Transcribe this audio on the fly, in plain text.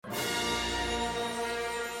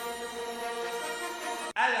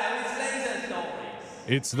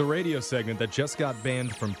It's the radio segment that just got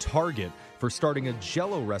banned from Target for starting a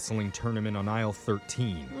Jell-O wrestling tournament on aisle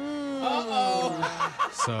 13. Uh-oh.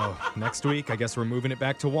 So next week, I guess we're moving it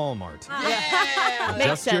back to Walmart. Yeah.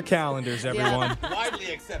 Adjust your calendars, everyone.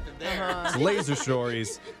 Widely accepted there. It's Laser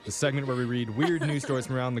Stories, the segment where we read weird news stories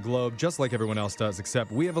from around the globe, just like everyone else does,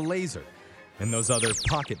 except we have a laser, and those other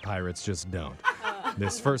pocket pirates just don't.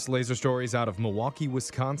 This first laser story is out of Milwaukee,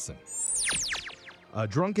 Wisconsin. A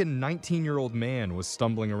drunken 19-year-old man was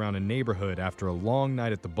stumbling around a neighborhood after a long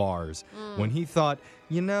night at the bars when he thought,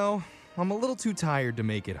 I'm a little too tired to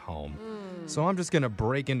make it home. So I'm just going to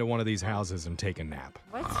break into one of these houses and take a nap.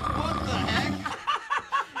 What the heck?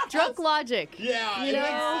 Drunk logic.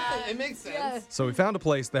 Yeah, it makes sense. Yeah. So we found a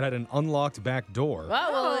place that had an unlocked back door.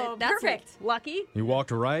 Well, that's perfect. Lucky. He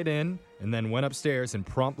walked right in and then went upstairs and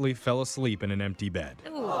promptly fell asleep in an empty bed.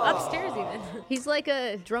 Ooh, upstairs even. He's like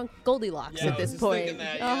a drunk Goldilocks Yeah, at I this was point. thinking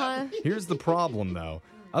that, yeah. Here's the problem, though.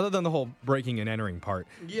 Other than the whole breaking and entering part,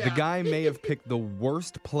 Yeah. the guy may have picked the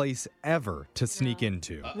worst place ever to sneak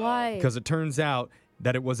into. Why? Because it turns out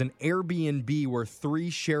that it was an Airbnb where 3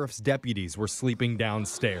 sheriff's deputies were sleeping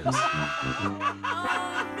downstairs. What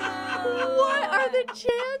are the chances?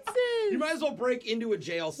 You might as well break into a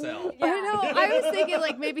jail cell. I know. I was thinking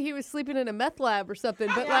like maybe he was sleeping in a meth lab or something,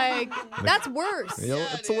 but like that's worse.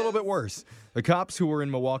 It's a little bit worse. The cops who were in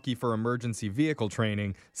Milwaukee for emergency vehicle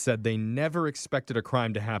training said they never expected a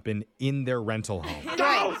crime to happen in their rental home.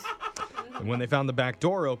 Right. And when they found the back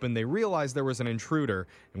door open, they realized there was an intruder.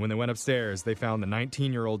 And when they went upstairs, they found the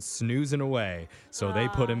 19-year-old snoozing away, so they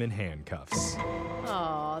put him in handcuffs.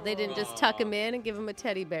 Oh, they didn't just tuck him in and give him a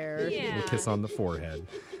teddy bear. A kiss on the forehead.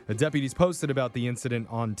 The deputies posted about the incident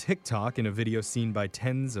on TikTok in a video seen by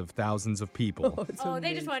tens of thousands of people.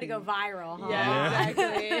 They just wanted to go viral, huh? Yeah.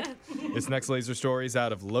 Exactly. This next laser story is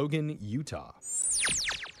out of Logan, Utah.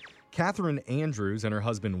 Catherine Andrews and her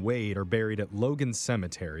husband Wade are buried at Logan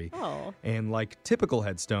Cemetery. Oh. And like typical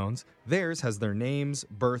headstones, theirs has their names,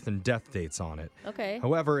 birth, and death dates on it. Okay.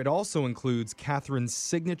 However, it also includes Catherine's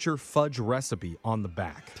signature fudge recipe on the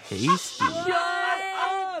back. Tasty.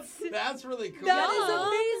 That's really cool. That is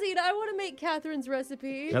amazing. I want to make Catherine's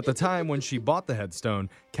recipe. At the time when she bought the headstone,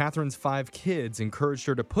 Catherine's 5 kids encouraged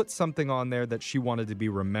her to put something on there that she wanted to be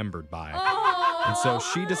remembered by. And so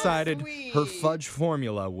she decided her fudge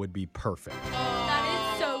formula would be perfect.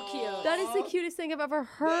 That is so cute. That is the cutest thing I've ever That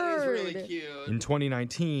heard. is really cute. In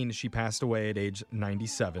 2019, she passed away at age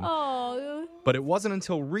 97. Oh. But it wasn't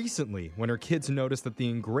until recently when her kids noticed that the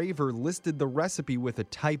engraver listed the recipe with a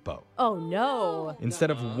typo. Oh no.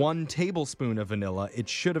 Instead of 1 tablespoon of vanilla, it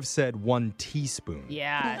should have said 1 teaspoon.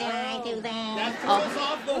 Yeah. That throws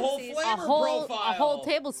off the whole flavor profile. A whole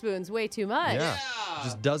tablespoon's way too much. Yeah.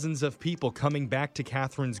 Just dozens of people coming back to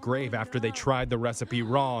Catherine's grave after they tried the recipe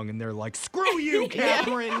wrong, and they're like, screw you,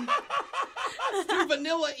 Catherine! Too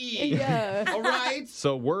vanilla-y. Yeah. All right.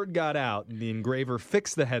 So word got out, and the engraver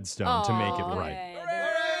fixed the headstone to make it right.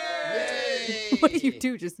 Yay. What do you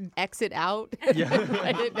do? Just exit out? Yeah.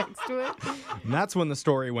 Write it next to it? And that's when the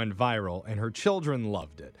story went viral, and her children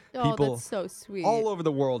loved it. Oh, People that's so sweet. all over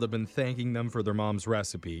the world have been thanking them for their mom's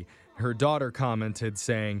recipe. Her daughter commented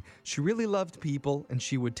saying, she really loved people and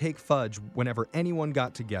she would take fudge whenever anyone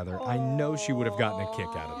got together. I know she would have gotten a kick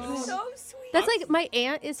out of this. So sweet. That's like my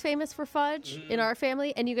aunt is famous for fudge in our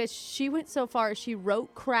family. And you guys, she went so far, she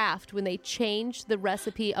wrote Kraft when they changed the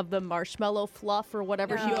recipe of the marshmallow fluff or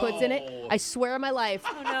whatever she puts in it. I swear on my life.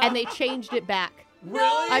 And they changed it back.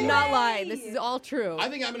 Really? I'm not lying. This is all true. I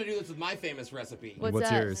think I'm going to do this with my famous recipe. What's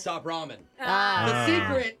What's that? yours? Stop ramen. Ah. The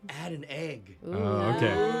secret, add an egg. Oh,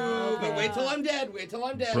 okay. Ooh, but wait till I'm dead. Wait till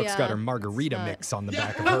I'm dead. Brooke's got her Yeah. margarita It's not- mix on the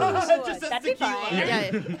back of hers. Just as That'd be tequila. fun.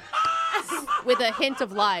 Yeah. With a hint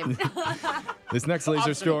of lime. This next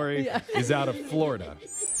laser story is out of Florida.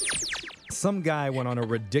 Some guy went on a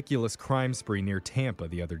ridiculous crime spree near Tampa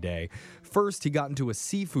the other day. First, he got into a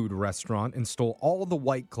seafood restaurant and stole all the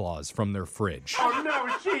White Claws from their fridge.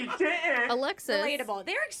 Alexis. Relatable.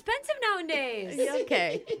 They're expensive nowadays.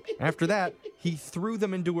 Okay. After that, he threw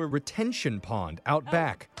them into a retention pond out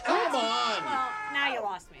back. Come on. Well, now you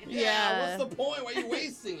lost me. Yeah. What's the point? Why are you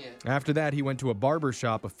wasting it? After that, he went to a barber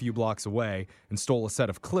shop a few blocks away and stole a set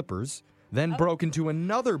of clippers, then broke into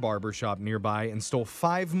another barber shop nearby and stole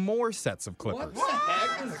 5 more sets of clippers. What the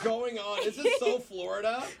heck is going on? Is this so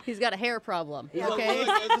Florida? He's got a hair problem. He's like, Okay.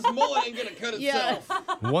 look, this mullet ain't gonna cut Yeah.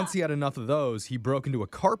 itself. Once he had enough of those, he broke into a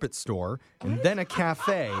carpet store and then a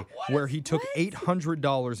cafe where he took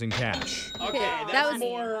 $800 in cash. Okay, that that's was-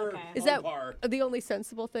 more Is on that par. the only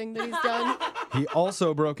sensible thing that he's done? He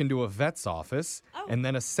also broke into a vet's office and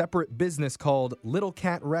then a separate business called Little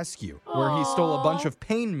Cat Rescue, where he stole a bunch of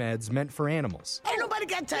pain meds meant for animals. Ain't nobody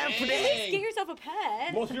Nobody got time for Get that. yourself a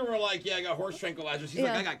pet. Most people were like, yeah, I got horse tranquilizers. She's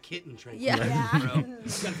Yeah. like, I got kitten tranquilizers, Yeah. bro.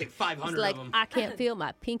 It's gonna take 500 Like, of them. I can't feel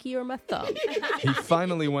my pinky or my thumb. He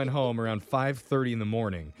finally went home around 5:30 in the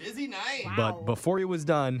morning. Busy night. But before he was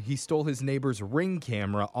done, he stole his neighbor's Ring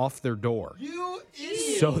camera off their door. You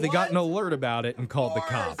idiot. So they got an What? alert about it and called the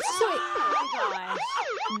cops. Oh my gosh.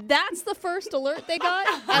 That's the first alert they got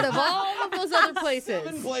out of all of those other places.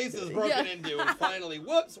 7 places broken Yeah. into, and finally,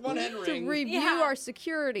 whoops, one head To ring. review Yeah. our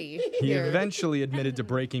security. He here. eventually admitted to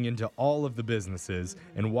breaking into all of the businesses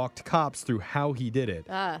and walked cops through how he did it.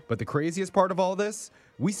 But the craziest part of all this,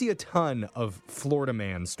 we see a ton of Florida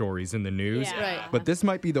man stories in the news. Yeah. Right. But this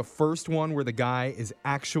might be the first one where the guy is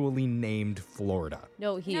actually named Florida.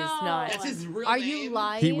 No, he is No. not. That's his real Are name? you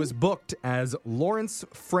lying? He was booked as Lawrence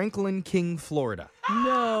Franklin King, Florida.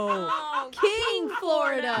 No. Oh, King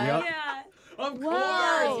Florida. Yep. Yeah. Of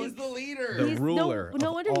Wow. course, he's the leader. The He's- ruler No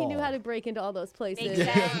of wonder he knew all. how to break into all those places.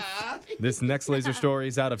 Makes sense. Yeah. This next laser story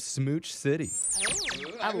is out of Smooch City.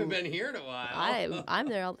 I haven't been here in a while. I'm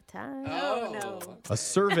there all the time. Oh, no. A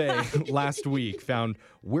survey last week found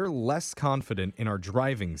we're less confident in our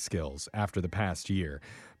driving skills after the past year.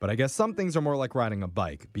 But I guess some things are more like riding a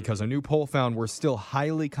bike because a new poll found we're still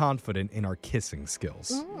highly confident in our kissing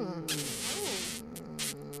skills.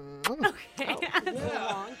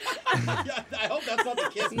 Yeah. Yeah, I hope that's not the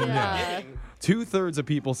kiss we're Yeah. giving. 2/3 of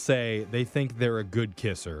people say they think they're a good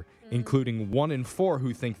kisser, including 1 in 4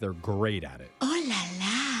 who think they're great at it.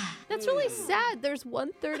 That's really sad. There's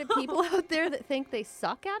 1/3 of people out there that think they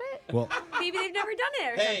suck at it. Well, Maybe they've never done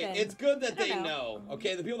it or Hey, something. it's good that I they don't know.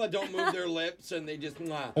 Okay, the people that don't move their lips and they just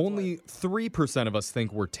only 3% of us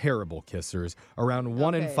think we're terrible kissers. Around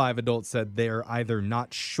 1 in Okay. 5 adults said they're either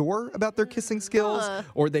not sure about their kissing skills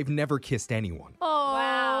or they've never kissed anyone. Oh,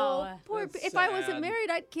 Wow. poor. That's If I wasn't sad. married,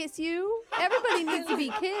 I'd kiss you. Everybody needs to be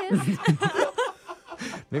kissed.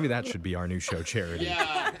 Maybe that should be our new show charity.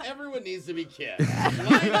 Yeah, everyone needs to be kissed.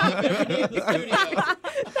 Line up everybody in the studio.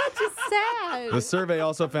 That's just sad. The survey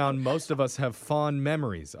also found most of us have fond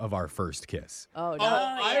memories of our first kiss. Oh, Oh, no.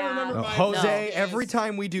 I yeah. remember my Jose, first every kiss.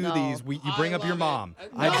 time we do No. these, you bring I up your love mom.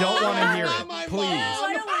 it. I don't want to No, hear not it. my Please. mom.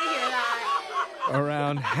 I don't want to hear that.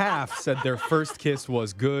 Around half said their first kiss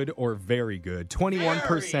was good or very good.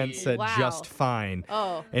 21% said Wow. just fine.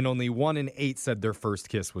 Oh. And only 1 in 8 said their first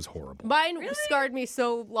kiss was horrible. Mine scarred me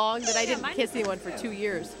so long that I didn't mine kiss doesn't. anyone for 2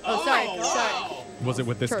 years. Oh, sorry. Sorry. Was it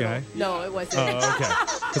with this Turtle. guy? No, it wasn't. Oh, okay.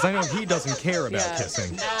 Because I know he doesn't care about Yeah.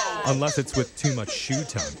 kissing. Unless it's with too much shoe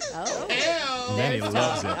time. Oh, Ew. Then he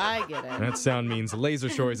loves it. I get it. And that sound means Laser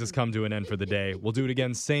Stories has come to an end for the day. We'll do it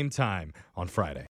again same time on Friday.